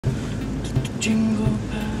Jingle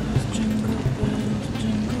bells, jingle bells,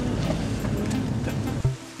 jingle bells.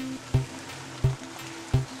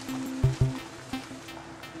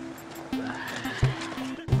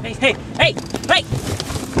 Hey, hey, hey, hey!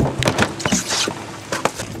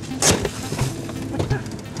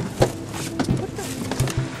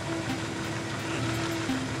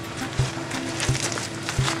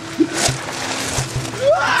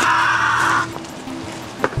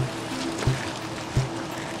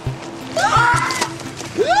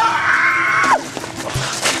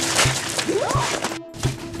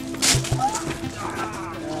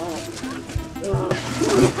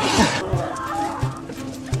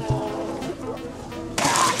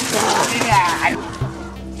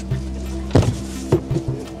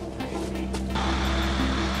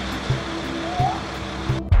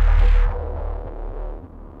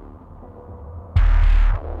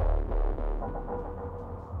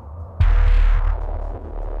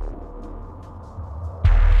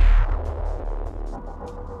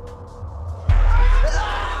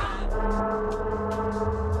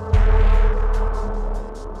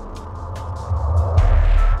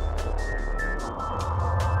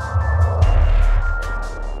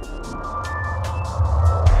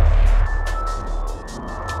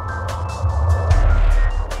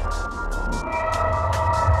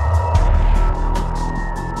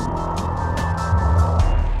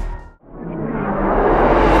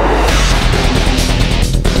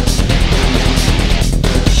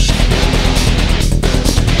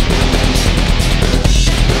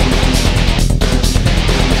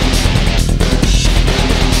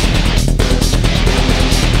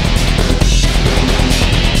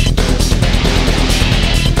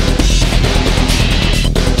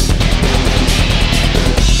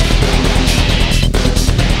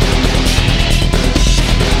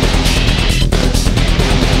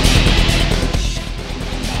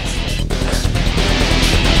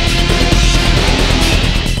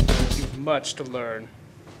 Much to learn.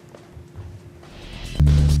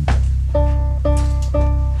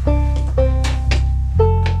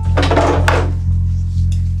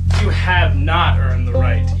 You have not earned the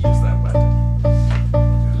right to use that weapon.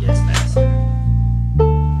 Yes, master.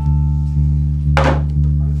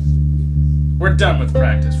 We're done with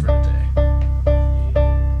practice for today.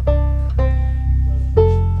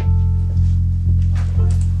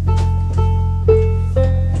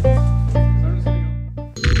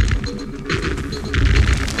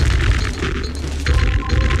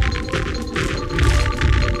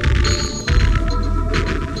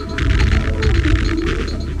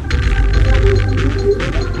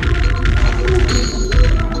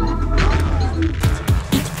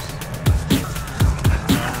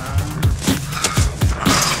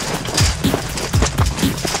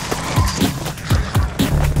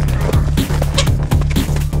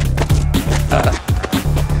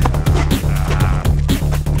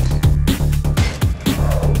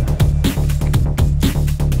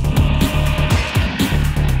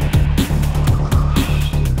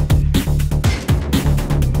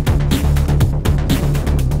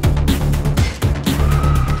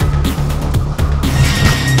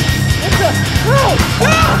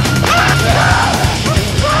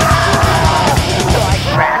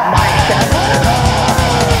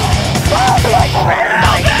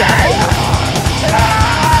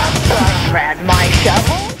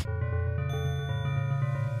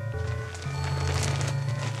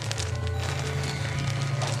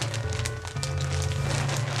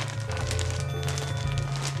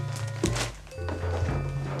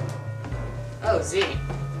 Oh, Z.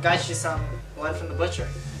 Got you some blood from the butcher.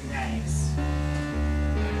 Nice.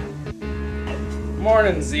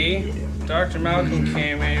 Morning, Z. Dr. Malcolm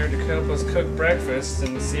came here to help us cook breakfast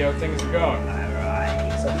and see how things are going.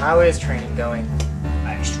 Alright. So how is training going?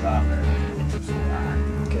 I'm stronger than before.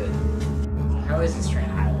 Good. How is this training?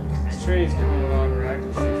 This training's coming along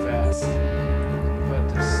miraculously fast. But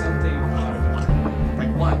there's something out of it.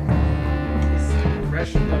 Like what? His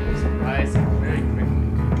aggression levels are rising very quickly.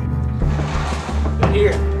 But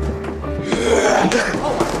here.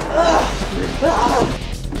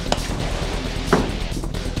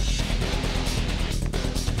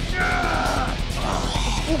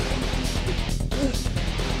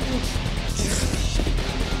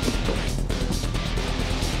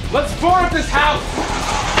 Let's board this house!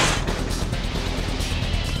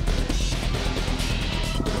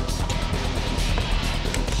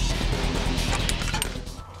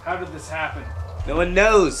 How did this happen? No one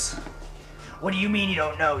knows. What do you mean you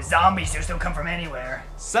don't know? Zombies just don't come from anywhere.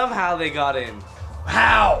 Somehow they got in.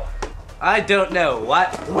 How? I don't know.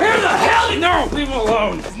 What? Where the hell? No, leave him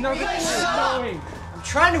alone. There's nothing worth knowing. I'm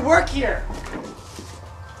trying to work here.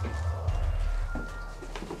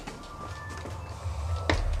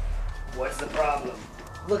 What's the problem?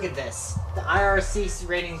 Look at this. The IRC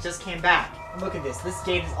ratings just came back. Look at this. This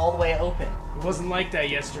gate is all the way open. It wasn't like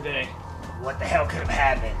that yesterday. What the hell could have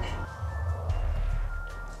happened?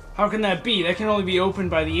 How can that be? That can only be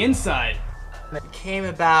opened by the inside. It came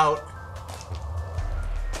about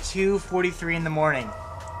 2:43 in the morning.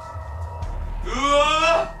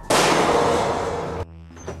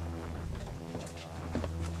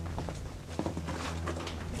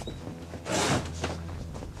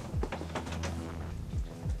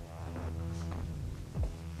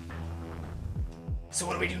 So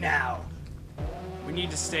what do we do now? We need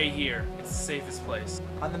to stay here. It's the safest place.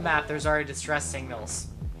 On the map, there's already distress signals.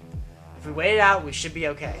 If we wait it out, we should be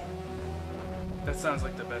okay. That sounds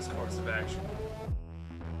like the best course of action.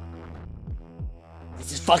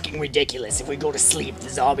 This is fucking ridiculous. If we go to sleep, the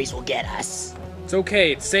zombies will get us. It's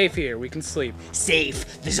okay. It's safe here. We can sleep.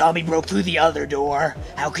 Safe? The zombie broke through the other door.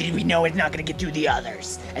 How could we know it's not gonna get through the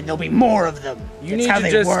others? And there'll be more of them. You That's need how to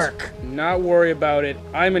they just work. not worry about it.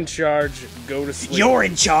 I'm in charge. Go to sleep. You're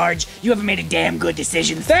in charge. You haven't made a damn good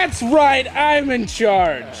decision. That's right. I'm in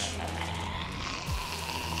charge.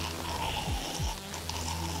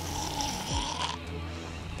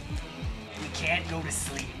 We can't go to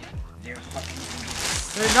sleep. They're fucking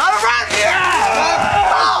zombies. They're not around here!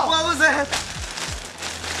 Oh, what was that?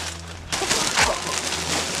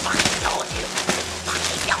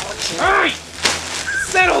 Hey!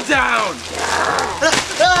 Settle down!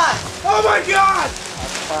 Oh my god!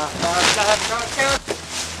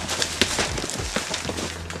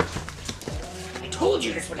 I told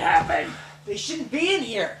you this would happen. They shouldn't be in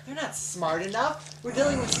here. They're not smart enough. We're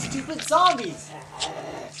dealing with stupid zombies.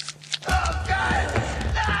 Oh God!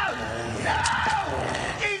 No! No!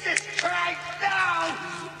 Jesus Christ! No!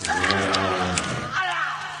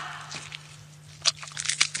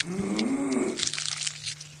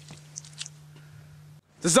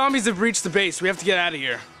 The zombies have reached the base. We have to get out of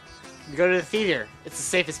here. We go to the theater. It's the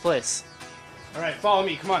safest place. All right, follow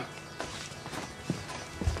me. Come on.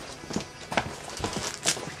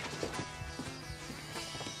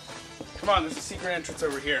 Come on, there's a secret entrance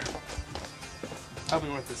over here. Help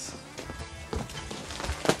me with this.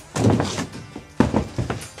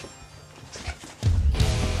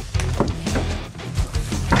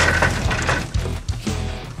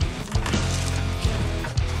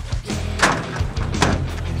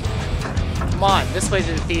 Come on, this way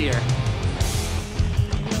to the theater.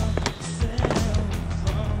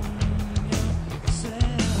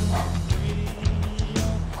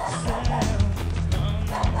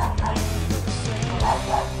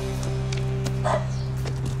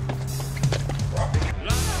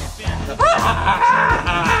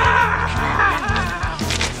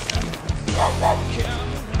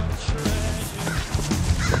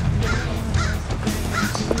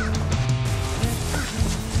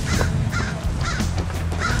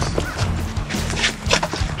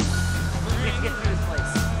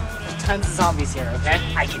 Tons of zombies here, okay?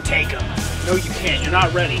 I can take them. No, you can't. You're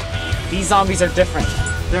not ready. These zombies are different.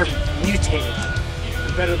 They're mutated.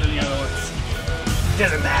 You're better than the other ones.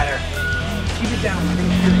 Doesn't matter. Keep it down. We're gonna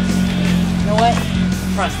do this. You know what?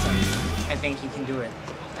 Trust him. I think he can do it.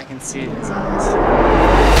 I can see it in his eyes.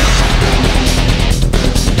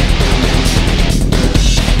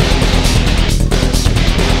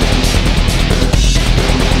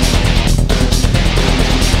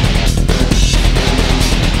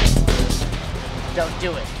 Don't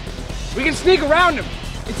do it. We can sneak around him.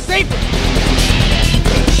 It's safer.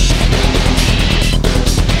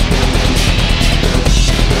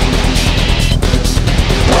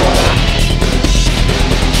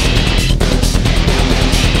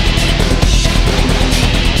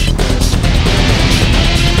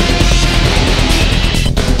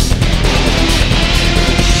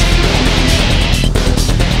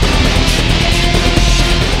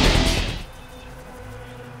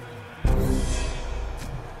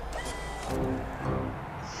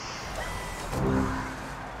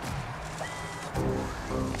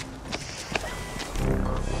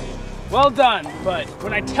 Well done, but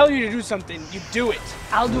when I tell you to do something, you do it.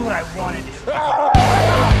 I'll do what I want to do. You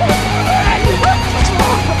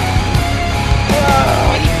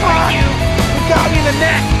got me in the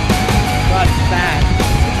neck! God, it's bad.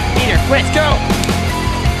 Peter, quit. Let's go!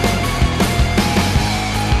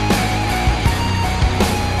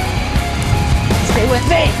 Stay with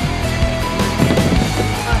me.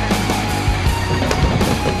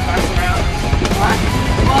 Pass around.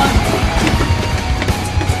 Come on.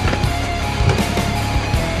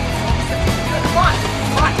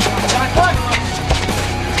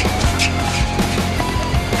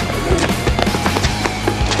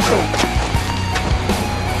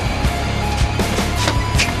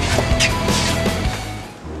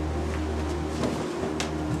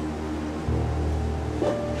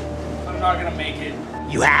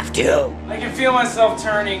 do? I can feel myself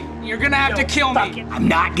turning. You're gonna have to kill Fuck me. it. I'm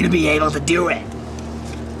not gonna be able to do it.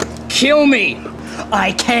 Kill me.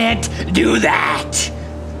 I can't do that.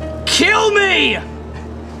 Kill me. I'm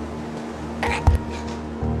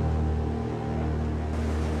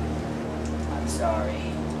sorry.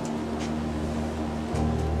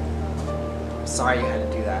 I'm sorry you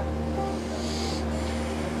had to do that.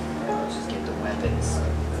 Let's just get the weapons.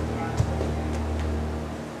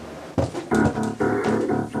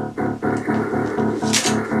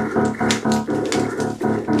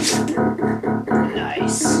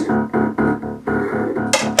 Nice.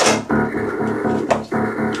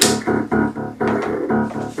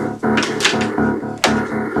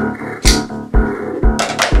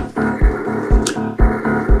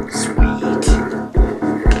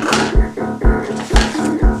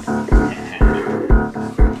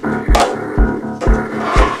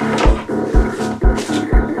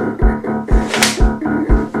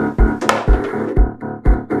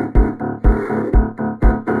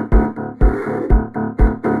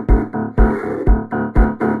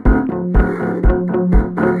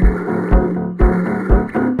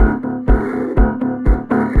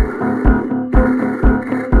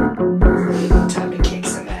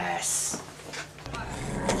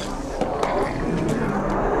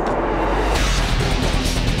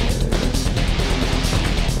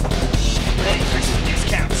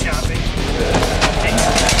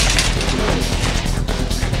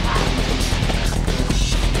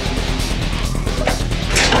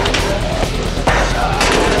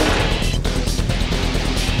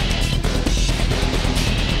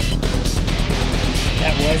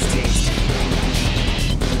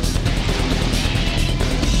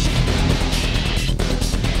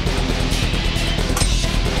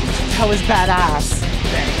 That was badass.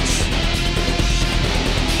 Thanks.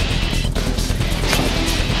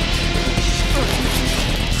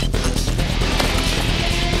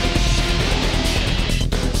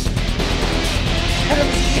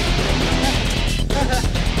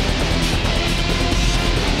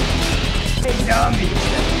 Hey, zombie.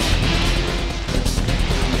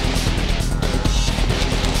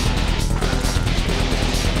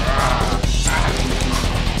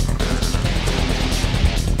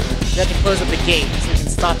 You have to close up the gate so we can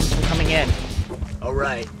stop them from coming in. All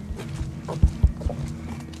right.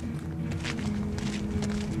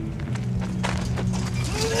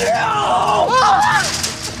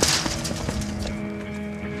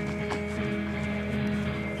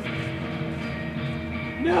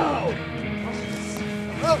 No!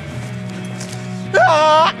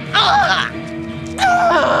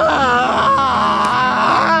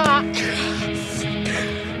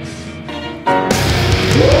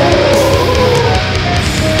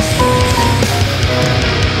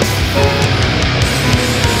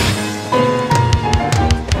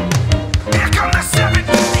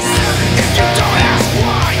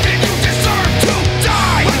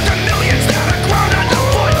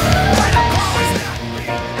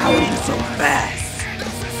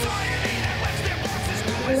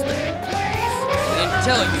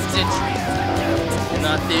 Tell you, did you? You're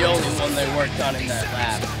not the only one they worked on in that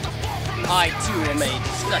lab. I too am a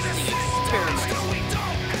disgusting experiment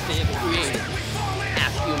they have created.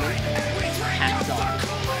 Half human, half dog.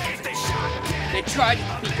 They tried to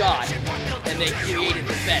be God, and they created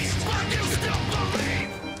the best.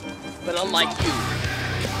 But unlike you,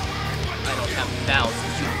 I don't have bowels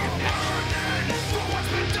of human compassion.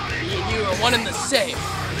 Me and you are one and the same.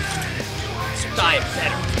 So die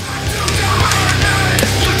better.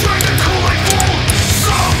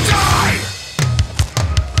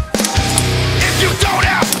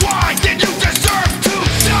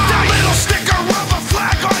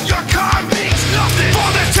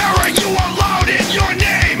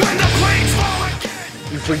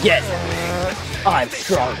 Forget. I'm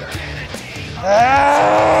stronger.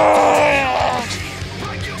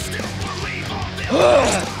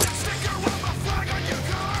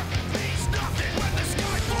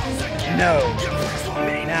 No.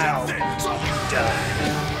 Now you die.